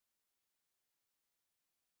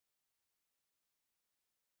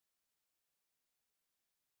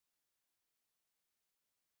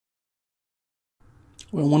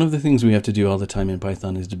Well, one of the things we have to do all the time in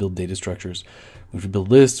Python is to build data structures. We have to build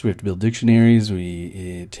lists, we have to build dictionaries,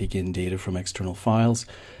 we take in data from external files.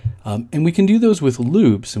 And we can do those with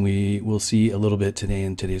loops, and we will see a little bit today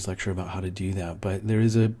in today's lecture about how to do that. But there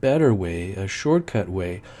is a better way, a shortcut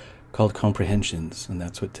way, called comprehensions, and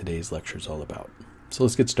that's what today's lecture is all about. So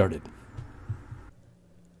let's get started.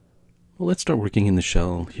 Well, let's start working in the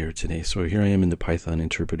shell here today. So here I am in the Python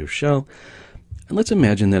interpretive shell. And let's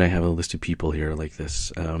imagine that I have a list of people here like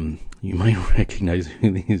this. You might recognize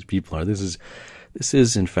who these people are. This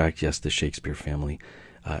is in fact, yes, the Shakespeare family.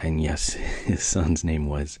 And yes, his son's name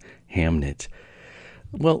was Hamnet.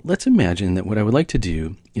 Well, let's imagine that what I would like to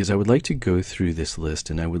do is I would like to go through this list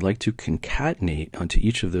and I would like to concatenate onto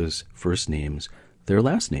each of those first names their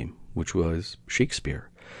last name, which was Shakespeare.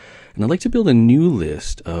 And I'd like to build a new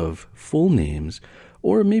list of full names,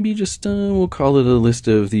 or maybe just we'll call it a list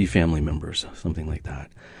of the family members, something like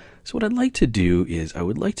that. So what I'd like to do is I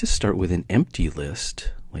would like to start with an empty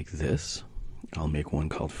list like this. I'll make one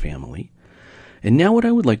called family. And now what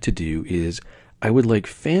I would like to do is I would like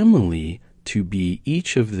family to be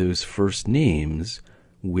each of those first names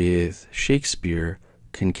with Shakespeare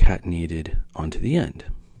concatenated onto the end.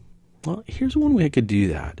 Well, here's one way I could do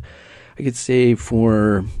that. I could say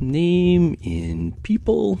for name in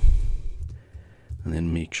people, and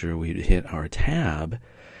then make sure we hit our tab,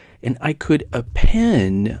 and I could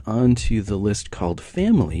append onto the list called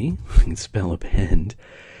family, I can spell append,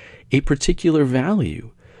 a particular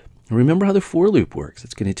value. Remember how the for loop works.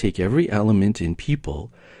 It's going to take every element in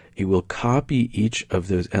people, it will copy each of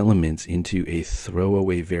those elements into a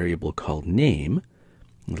throwaway variable called name.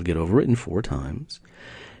 It'll get overwritten 4 times.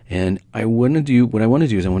 And what I want to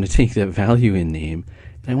do is I want to take that value in name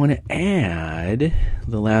and I want to add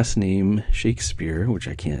the last name Shakespeare, which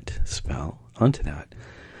I can't spell, onto that.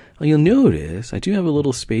 Well, you'll notice I do have a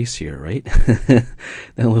little space here, right? That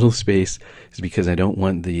little space is because I don't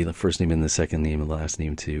want the first name and the second name and the last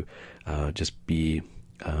name to just be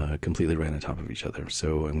completely right on top of each other.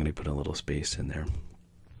 So I'm going to put a little space in there.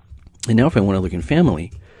 And now if I want to look in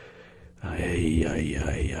family,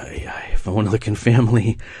 if I want to look in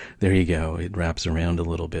family, there you go. It wraps around a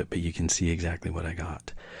little bit, but you can see exactly what I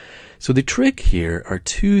got. So the trick here are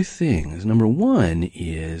 2 things. Number 1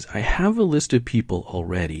 is I have a list of people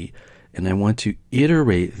already, and I want to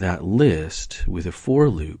iterate that list with a for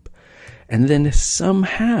loop. And then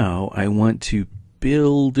somehow I want to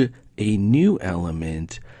build a new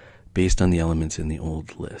element based on the elements in the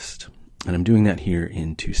old list. And I'm doing that here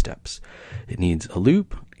in 2 steps. It needs a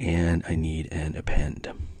loop and I need an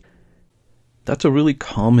append. That's a really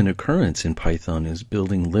common occurrence in Python, is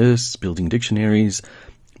building lists, building dictionaries,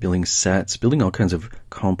 building sets, building all kinds of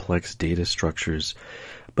complex data structures.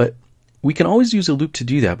 But we can always use a loop to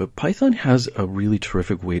do that, but Python has a really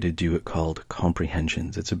terrific way to do it called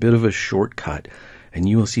comprehensions. It's a bit of a shortcut, and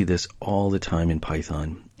you will see this all the time in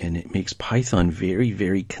Python, and it makes Python very,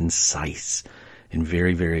 very concise and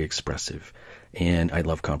very, very expressive. And I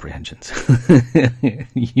love comprehensions.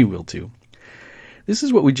 You will too. This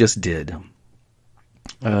is what we just did.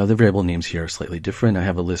 The variable names here are slightly different. I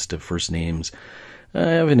have a list of first names.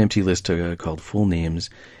 I have an empty list called full names.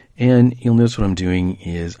 And you'll notice what I'm doing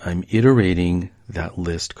is I'm iterating that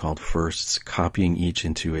list called firsts, copying each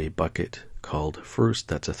into a bucket called first.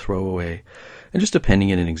 That's a throwaway. And just appending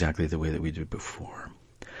it in exactly the way that we did before.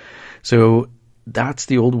 So that's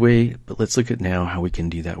the old way, but let's look at now how we can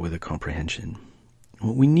do that with a comprehension.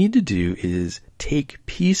 What we need to do is take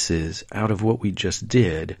pieces out of what we just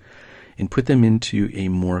did and put them into a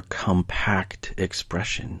more compact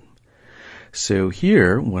expression. So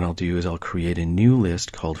here, what I'll do is I'll create a new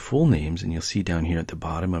list called full names, and you'll see down here at the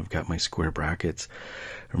bottom I've got my square brackets.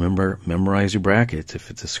 Remember, memorize your brackets. If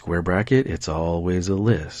it's a square bracket, it's always a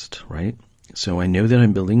list, right? So I know that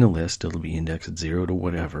I'm building a list. It'll be indexed 0 to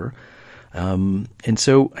whatever. And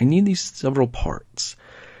so I need these several parts.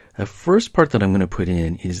 The first part that I'm going to put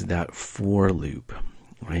in is that for loop,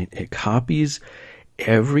 right? It copies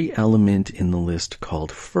every element in the list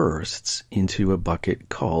called firsts into a bucket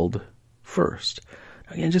called first.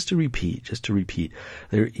 Again, just to repeat,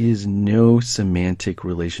 there is no semantic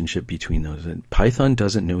relationship between those. Python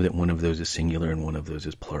doesn't know that one of those is singular and one of those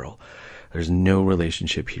is plural. There's no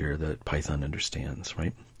relationship here that Python understands,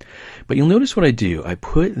 right? But you'll notice what I do. I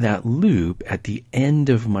put that loop at the end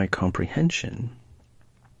of my comprehension.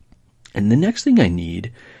 And the next thing I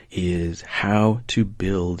need is how to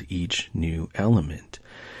build each new element.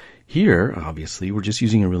 Here, obviously, we're just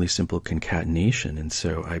using a really simple concatenation, and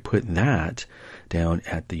so I put that down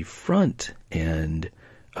at the front end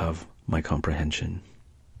of my comprehension.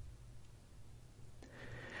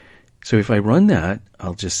 So if I run that,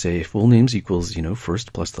 I'll just say full names equals,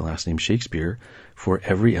 first plus the last name Shakespeare for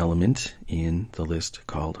every element in the list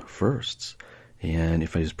called firsts. And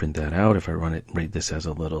if I just print that out, if I write this as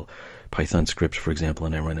a little Python script, for example,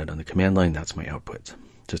 and I run it on the command line, that's my output.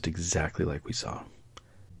 Just exactly like we saw.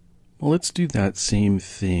 Well, let's do that same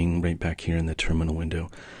thing right back here in the terminal window.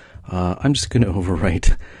 I'm just going to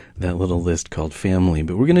overwrite that little list called family,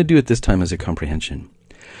 but we're going to do it this time as a comprehension.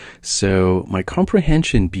 So my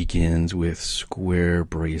comprehension begins with square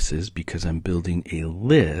braces because I'm building a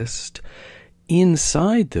list.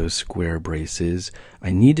 Inside those square braces,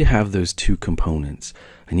 I need to have those two components.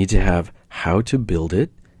 I need to have how to build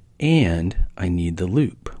it, and I need the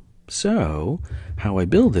loop. So how I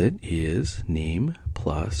build it is name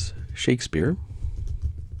plus Shakespeare.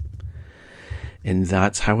 And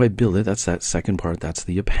that's how I build it. That's that second part. That's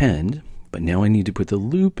the append. But now I need to put the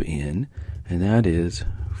loop in, and that is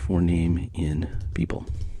for name in people.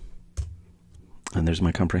 And there's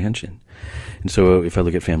my comprehension. And so if I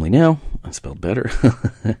look at family now, it's spelled better,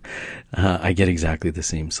 I get exactly the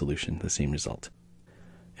same solution, the same result.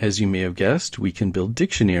 As you may have guessed, we can build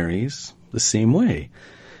dictionaries the same way.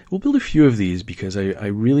 We'll build a few of these because I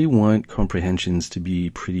really want comprehensions to be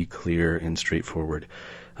pretty clear and straightforward.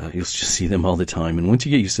 You'll just see them all the time, and once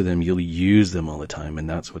you get used to them, you'll use them all the time, and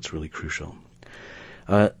that's what's really crucial.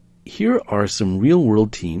 Here are some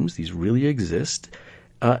real-world teams. These really exist.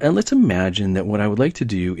 And let's imagine that what I would like to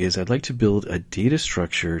do is I'd like to build a data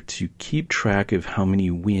structure to keep track of how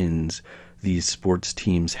many wins these sports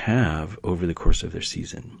teams have over the course of their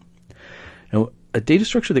season. Now, a data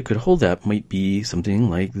structure that could hold that might be something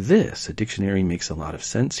like this. A dictionary makes a lot of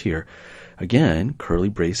sense here. Again, curly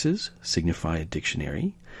braces signify a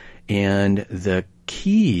dictionary, and the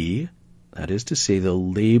key, that is to say the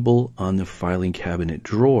label on the filing cabinet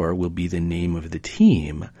drawer, will be the name of the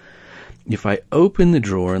team. If I open the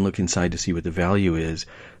drawer and look inside to see what the value is,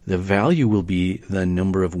 the value will be the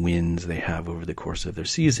number of wins they have over the course of their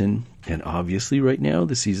season. And obviously right now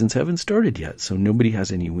the seasons haven't started yet, so nobody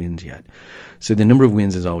has any wins yet. So the number of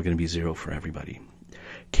wins is all going to be 0 for everybody.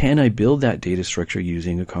 Can I build that data structure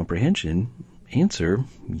using a comprehension? Answer,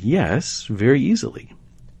 yes, very easily.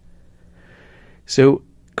 So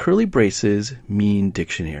curly braces mean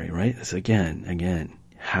dictionary, right? It's again,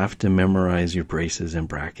 have to memorize your braces and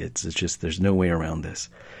brackets. It's just, there's no way around this.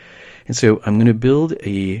 And so I'm going to build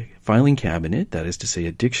a filing cabinet, that is to say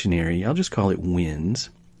a dictionary. I'll just call it wins.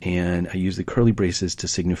 And I use the curly braces to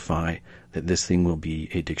signify that this thing will be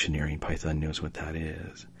a dictionary. Python knows what that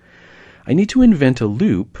is. I need to invent a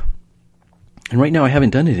loop. And right now I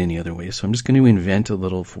haven't done it any other way, so I'm just going to invent a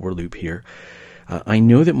little for loop here. I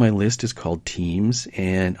know that my list is called teams,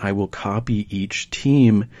 and I will copy each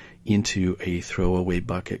team into a throwaway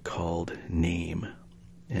bucket called name.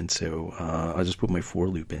 And so I'll just put my for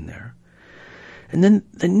loop in there. And then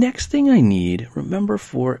the next thing I need, remember,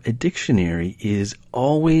 for a dictionary is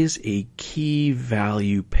always a key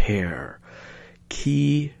value pair.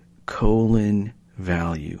 Key colon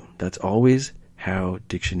value. That's always how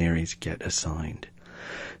dictionaries get assigned.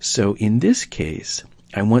 So in this case,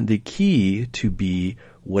 I want the key to be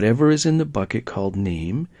whatever is in the bucket called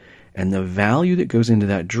name, and the value that goes into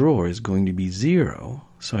that drawer is going to be 0.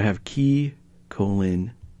 So I have key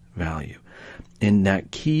colon value. And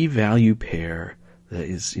that key value pair that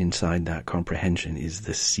is inside that comprehension is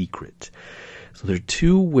the secret. So there are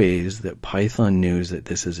two ways that Python knows that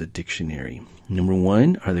this is a dictionary. Number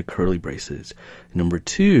one are the curly braces. Number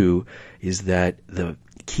two is that the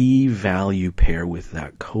key value pair with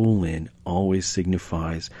that colon always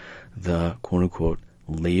signifies the quote-unquote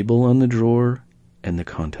label on the drawer and the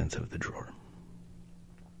contents of the drawer.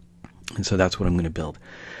 And so that's what I'm going to build.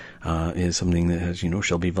 Is something that has,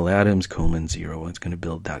 Shelbyville Adams, colon 0. It's going to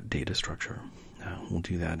build that data structure. We'll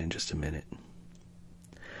do that in just a minute.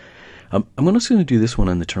 I'm also going to do this one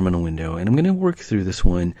on the terminal window, and I'm going to work through this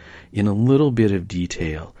one in a little bit of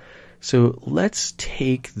detail. So let's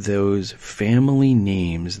take those family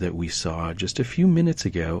names that we saw just a few minutes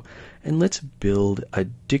ago, and let's build a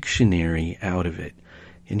dictionary out of it.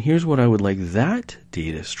 And here's what I would like that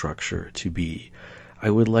data structure to be. I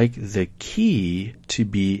would like the key to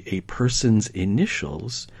be a person's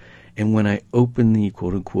initials, and when I open the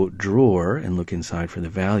quote-unquote drawer and look inside for the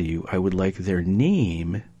value, I would like their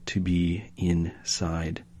name to be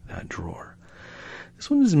inside that drawer. This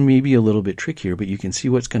one is maybe a little bit trickier, but you can see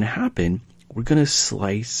what's going to happen. We're going to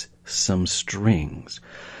slice some strings.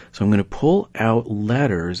 So I'm going to pull out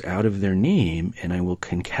letters out of their name, and I will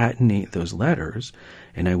concatenate those letters,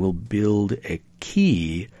 and I will build a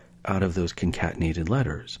key out of those concatenated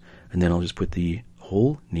letters. And then I'll just put the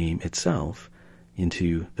whole name itself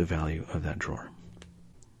into the value of that drawer.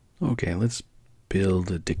 Okay, let's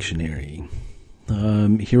build a dictionary.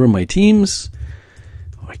 Here are my teams.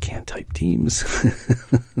 Oh, I can't type teams.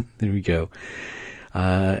 There we go.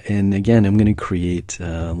 And again, I'm going to create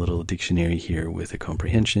a little dictionary here with a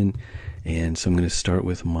comprehension. And so I'm going to start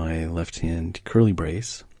with my left-hand curly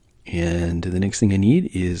brace. And the next thing I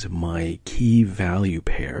need is my key value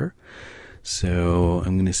pair. So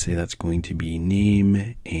I'm going to say that's going to be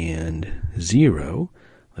name and 0.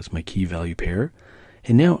 That's my key value pair.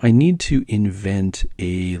 And now I need to invent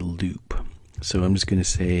a loop. So I'm just going to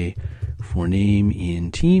say for name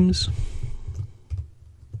in teams.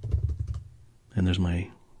 And there's my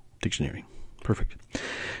dictionary. Perfect.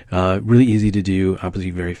 Really easy to do, obviously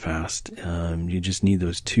very fast. You just need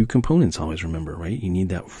those two components, always remember, right? You need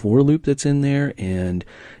that for loop that's in there, and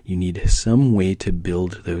you need some way to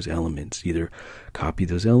build those elements. Either copy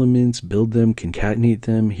those elements, build them, concatenate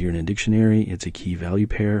them. Here in a dictionary, it's a key value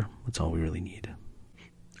pair. That's all we really need.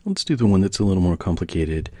 Let's do the one that's a little more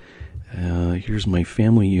complicated. Here's my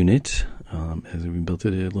family unit, as we built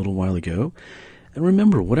it a little while ago. And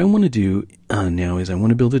remember, what I want to do now is I want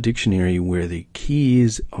to build a dictionary where the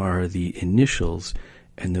keys are the initials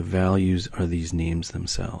and the values are these names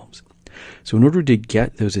themselves. So in order to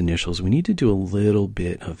get those initials, we need to do a little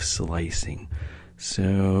bit of slicing.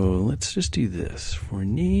 So let's just do this. For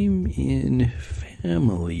name in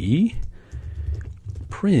family,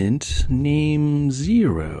 print name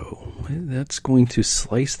 0. That's going to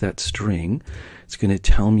slice that string. It's going to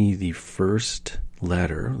tell me the first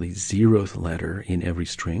letter, the 0th letter in every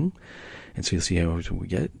string. And so you'll see how we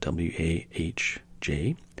get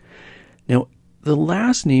W-A-H-J. Now, the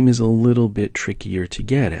last name is a little bit trickier to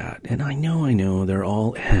get at. And I know, they're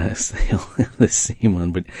all S. They all have the same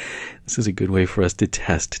one, but this is a good way for us to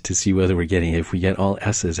test to see whether we're getting it. If we get all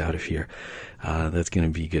S's out of here, that's going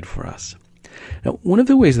to be good for us. Now, one of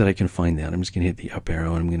the ways that I can find that, I'm just going to hit the up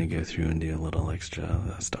arrow and I'm going to go through and do a little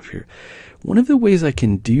extra stuff here. One of the ways I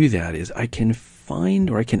can do that is I can find,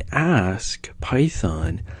 or I can ask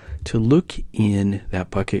Python to look in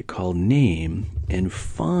that bucket called name and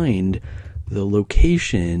find the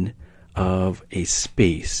location of a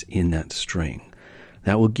space in that string.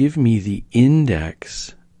 That will give me the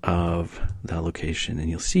index of that location. And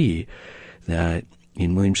you'll see that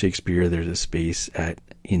in William Shakespeare, there's a space at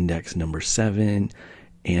index number 7,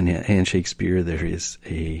 and Shakespeare, there is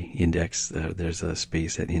a index, there's a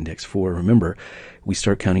space at index 4. Remember, we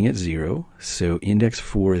start counting at 0, so index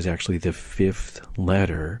 4 is actually the 5th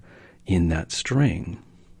letter in that string.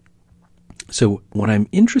 So what I'm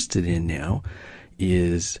interested in now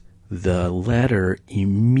is the letter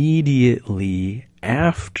immediately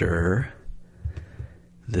after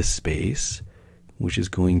the space, which is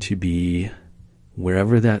going to be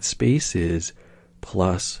wherever that space is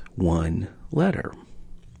plus 1 letter.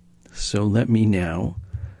 So let me now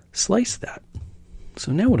slice that.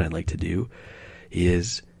 So now what I'd like to do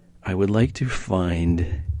is I would like to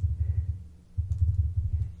find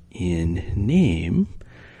in name,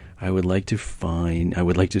 I would like to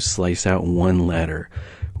slice out 1 letter,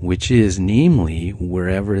 which is namely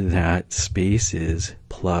wherever that space is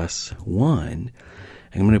plus 1.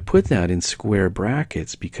 I'm going to put that in square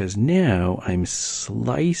brackets because now I'm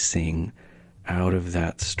slicing out of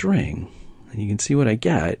that string. And you can see what I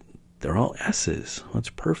get. They're all S's. That's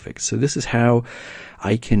perfect. So this is how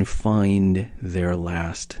I can find their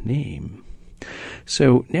last name.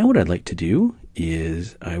 So now what I'd like to do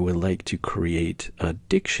is I would like to create a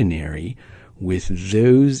dictionary with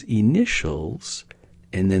those initials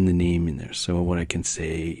and then the name in there. So what I can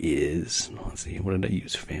say is, let's see, what did I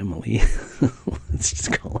use? Family. Let's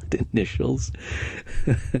just call it initials.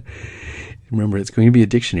 Remember, it's going to be a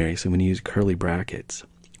dictionary, so I'm going to use curly brackets.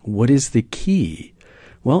 What is the key?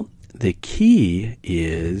 Well, the key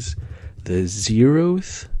is the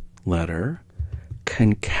 0th letter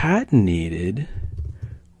concatenated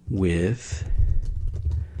with,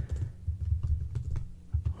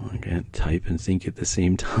 I can't type and think at the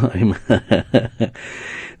same time,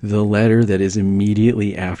 the letter that is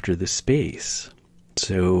immediately after the space.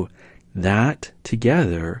 So that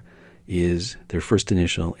together is their first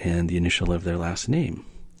initial and the initial of their last name.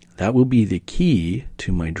 That will be the key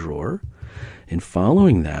to my drawer. And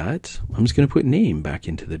following that, I'm just going to put name back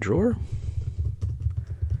into the drawer.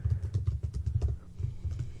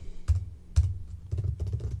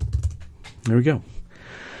 There we go.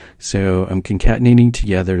 So I'm concatenating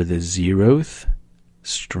together the 0th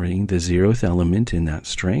string, the 0th element in that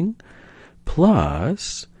string,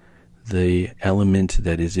 plus the element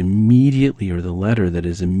that is immediately, or the letter that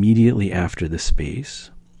is immediately after the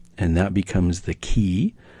space, and that becomes the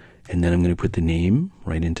key. And then I'm going to put the name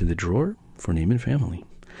right into the drawer for name and family.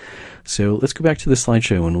 So let's go back to the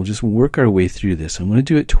slideshow and we'll just work our way through this. I'm going to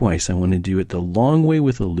do it twice. I want to do it the long way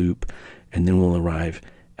with a loop, and then we'll arrive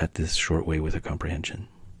at this short way with a comprehension.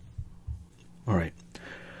 All right.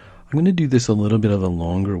 I'm going to do this a little bit of a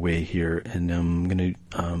longer way here, and I'm going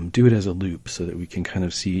to do it as a loop so that we can kind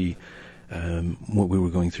of see what we were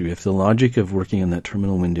going through. If the logic of working on that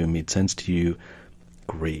terminal window made sense to you,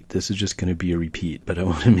 great. This is just going to be a repeat, but I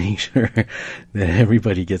want to make sure that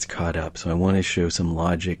everybody gets caught up. So I want to show some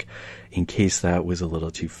logic in case that was a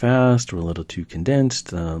little too fast or a little too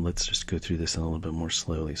condensed. Let's just go through this a little bit more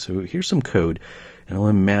slowly. So here's some code, and I'll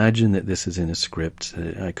imagine that this is in a script.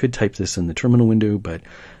 I could type this in the terminal window, but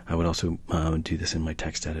I would also do this in my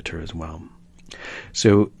text editor as well.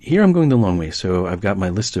 So here I'm going the long way. So I've got my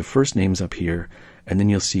list of first names up here, and then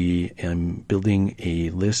you'll see I'm building a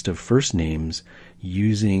list of first names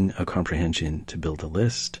using a comprehension to build a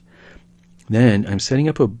list. Then I'm setting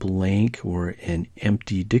up a blank or an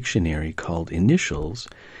empty dictionary called initials,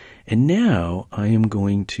 and now I am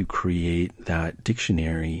going to create that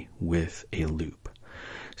dictionary with a loop.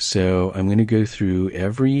 So I'm going to go through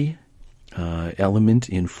every element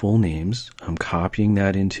in full names. I'm copying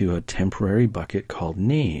that into a temporary bucket called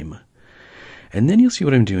name. And then you'll see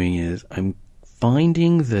what I'm doing is I'm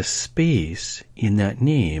finding the space in that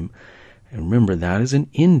name. And remember, that is an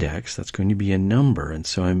index. That's going to be a number. And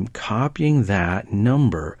so I'm copying that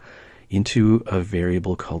number into a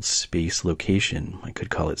variable called space location. I could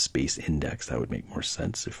call it space index. That would make more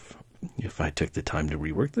sense if I took the time to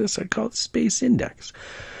rework this. I'd call it space index.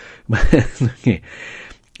 Okay.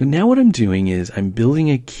 Now what I'm doing is I'm building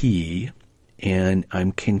a key, and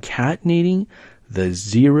I'm concatenating the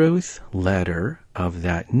 0th letter of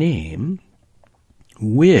that name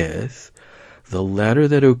with the letter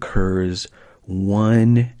that occurs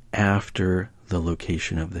one after the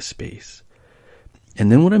location of the space.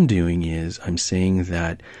 And then what I'm doing is I'm saying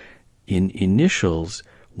that in initials,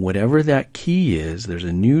 whatever that key is, there's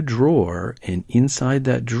a new drawer, and inside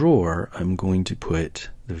that drawer, I'm going to put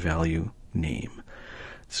the value name.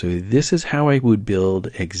 So this is how I would build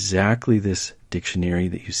exactly this dictionary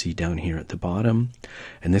that you see down here at the bottom.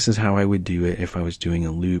 And this is how I would do it if I was doing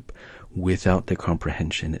a loop without the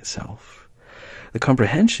comprehension itself. The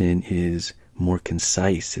comprehension is more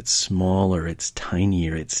concise, it's smaller, it's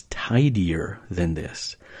tinier, it's tidier than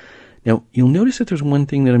this. Now, you'll notice that there's one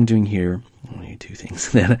thing that I'm doing here, only two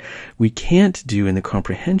things, that we can't do in the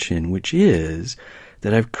comprehension, which is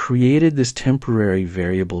that I've created this temporary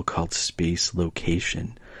variable called space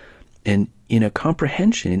location. And in a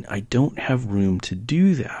comprehension, I don't have room to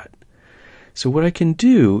do that. So what I can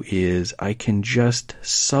do is I can just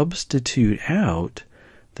substitute out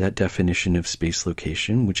that definition of space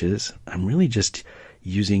location, which is I'm really just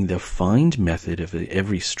using the find method of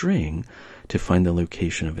every string to find the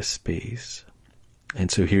location of a space. And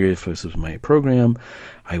so here, if this was my program,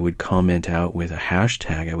 I would comment out with a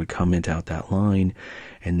hashtag. I would comment out that line,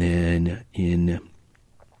 and then in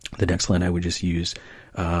the next line, I would just use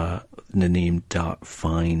the name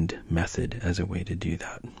 .find method as a way to do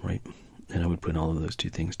that, right? And I would put all of those two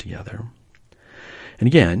things together. And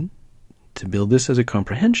again, to build this as a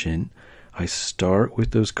comprehension, I start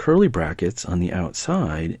with those curly brackets on the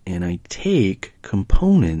outside, and I take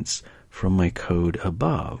components from my code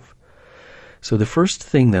above. So the first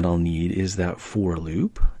thing that I'll need is that for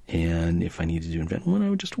loop, and if I needed to invent one,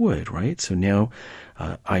 I just would, right? So now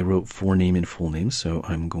I wrote for name and full name, so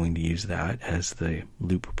I'm going to use that as the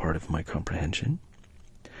loop part of my comprehension.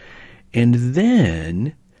 And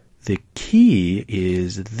then the key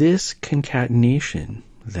is this concatenation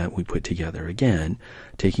that we put together. Again,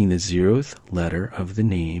 taking the 0th letter of the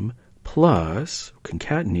name plus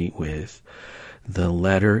concatenate with the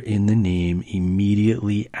letter in the name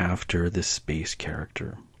immediately after the space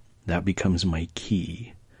character. That becomes my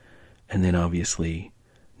key. And then obviously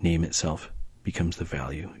name itself becomes the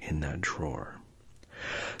value in that drawer.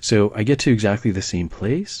 So I get to exactly the same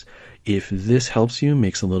place. If this helps you,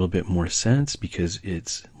 makes a little bit more sense because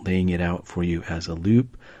it's laying it out for you as a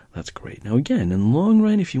loop, that's great. Now again, in the long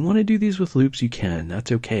run, if you want to do these with loops, you can.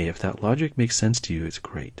 That's okay. If that logic makes sense to you, it's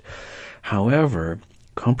great. However,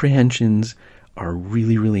 comprehensions are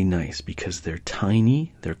really, really nice because they're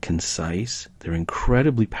tiny, they're concise, they're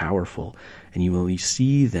incredibly powerful, and you will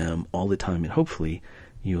see them all the time, and hopefully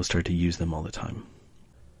you will start to use them all the time.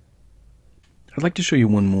 I'd like to show you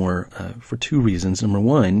one more for two reasons. Number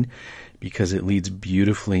one, because it leads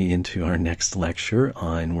beautifully into our next lecture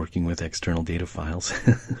on working with external data files,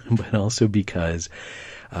 but also because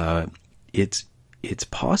it's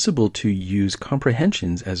possible to use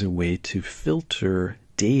comprehensions as a way to filter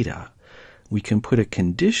data. We can put a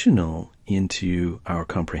conditional into our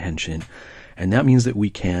comprehension, And that means that we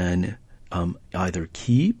can either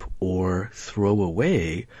keep or throw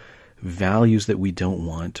away values that we don't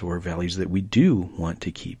want or values that we do want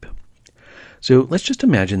to keep. So let's just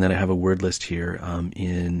imagine that I have a word list here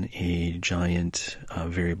in a giant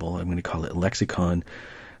variable. I'm going to call it lexicon.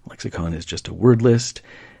 Lexicon is just a word list.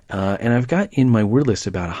 And I've got in my word list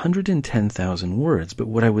about 110,000 words. But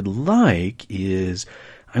what I would like is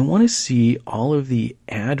I want to see all of the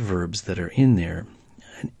adverbs that are in there.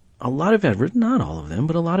 And a lot of adverbs, not all of them,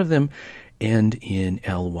 but a lot of them end in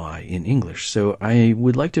ly in English. So I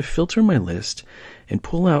would like to filter my list and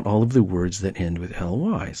pull out all of the words that end with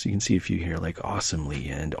ly. So you can see a few here like awesomely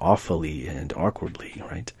and awfully and awkwardly,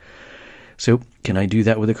 right? So can I do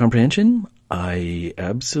that with a comprehension? I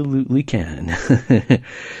absolutely can.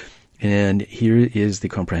 And here is the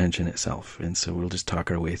comprehension itself. And so we'll just talk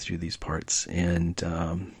our way through these parts. And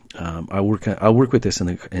I'll work with this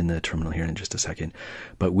in the terminal here in just a second.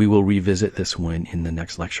 But we will revisit this one in the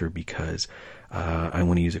next lecture because I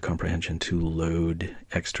want to use a comprehension to load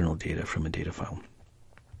external data from a data file.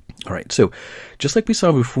 All right, so just like we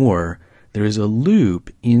saw before, there is a loop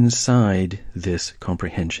inside this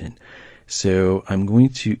comprehension. So I'm going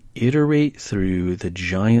to iterate through the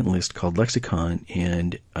giant list called lexicon,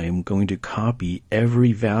 and I'm going to copy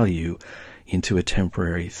every value into a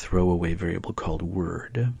temporary throwaway variable called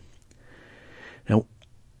word. Now,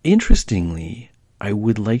 interestingly, I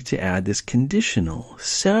would like to add this conditional.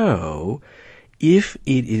 So if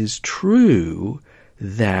it is true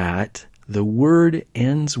that the word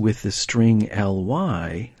ends with the string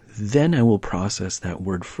ly, then I will process that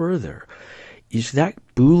word further. If that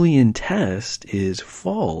Boolean test is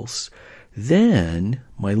false, then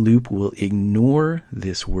my loop will ignore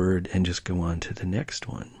this word and just go on to the next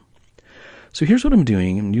one. So here's what I'm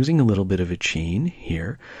doing. I'm using a little bit of a chain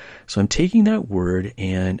here. So I'm taking that word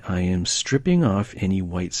and I am stripping off any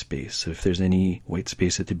white space. So if there's any white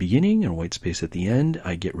space at the beginning or white space at the end,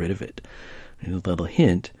 I get rid of it. And a little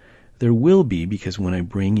hint, there will be, because when I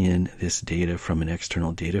bring in this data from an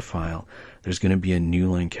external data file, there's going to be a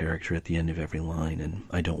new line character at the end of every line, and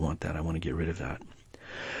I don't want that. I want to get rid of that.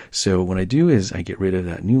 So what I do is I get rid of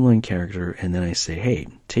that new line character, and then I say, hey,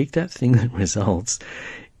 take that thing that results.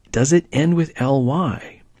 Does it end with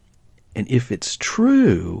ly? And if it's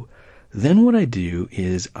true, then what I do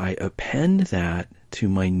is I append that to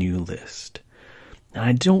my new list. Now,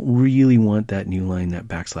 I don't really want that new line, that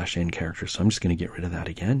 \n character, so I'm just going to get rid of that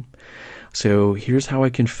again. So here's how I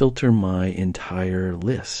can filter my entire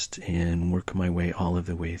list and work my way all of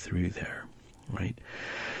the way through there, right?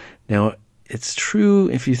 Now, it's true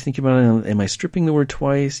if you think about it, am I stripping the word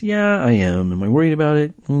twice? Yeah, I am. Am I worried about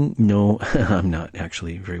it? No, I'm not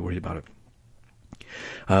actually very worried about it.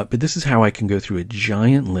 But this is how I can go through a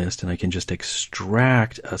giant list and I can just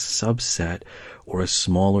extract a subset or a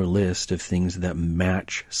smaller list of things that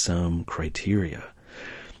match some criteria.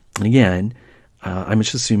 And again, I'm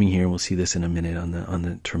just assuming here, we'll see this in a minute on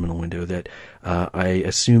the terminal window, that I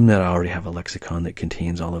assume that I already have a lexicon that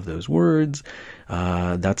contains all of those words.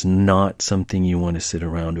 That's not something you want to sit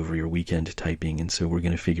around over your weekend typing, and so we're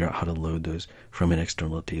going to figure out how to load those from an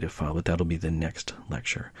external data file, but that'll be the next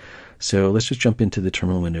lecture. So let's just jump into the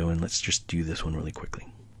terminal window and let's just do this one really quickly.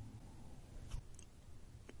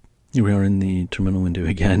 Here we are in the terminal window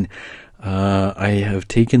again. I have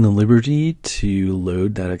taken the liberty to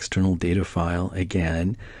load that external data file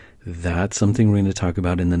again. That's something we're going to talk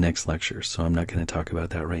about in the next lecture, so I'm not going to talk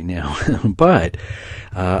about that right now. But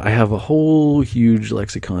I have a whole huge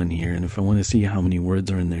lexicon here, and if I want to see how many words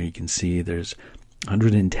are in there, you can see there's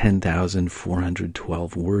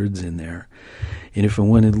 110,412 words in there. And if I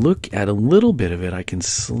want to look at a little bit of it, I can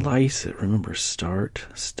slice it. Remember, start,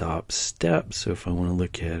 stop, step. So if I want to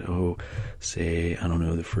look at, say, I don't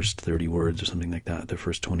know, the first 30 words or something like that, the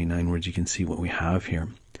first 29 words, you can see what we have here.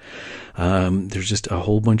 There's just a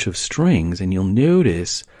whole bunch of strings, and you'll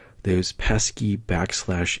notice those pesky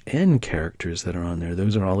 \n characters that are on there.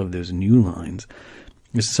 Those are all of those new lines.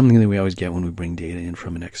 This is something that we always get when we bring data in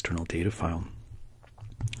from an external data file.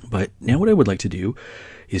 But now what I would like to do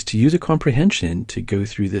is to use a comprehension to go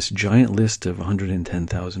through this giant list of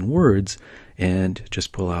 110,000 words and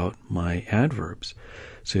just pull out my adverbs.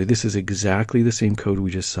 So this is exactly the same code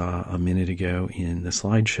we just saw a minute ago in the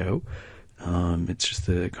slideshow. It's just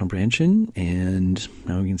the comprehension, and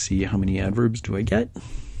now we can see how many adverbs do I get.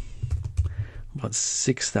 About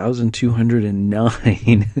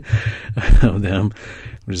 6,209 of them,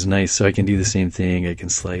 which is nice. So I can do the same thing. I can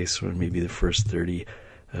slice, or maybe the first 30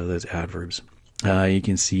 of those adverbs. You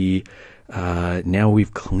can see now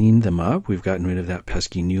we've cleaned them up. We've gotten rid of that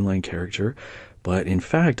pesky new line character. But in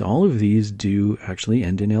fact, all of these do actually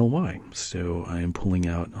end in ly. So I am pulling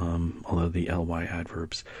out all of the ly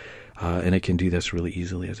adverbs. And I can do this really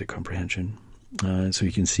easily as a comprehension. So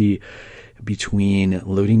you can see between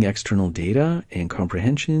loading external data and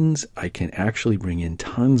comprehensions, I can actually bring in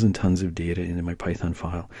tons and tons of data into my Python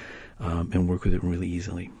file and work with it really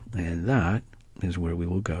easily. And that is where we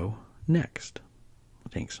will go next.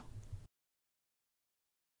 Thanks.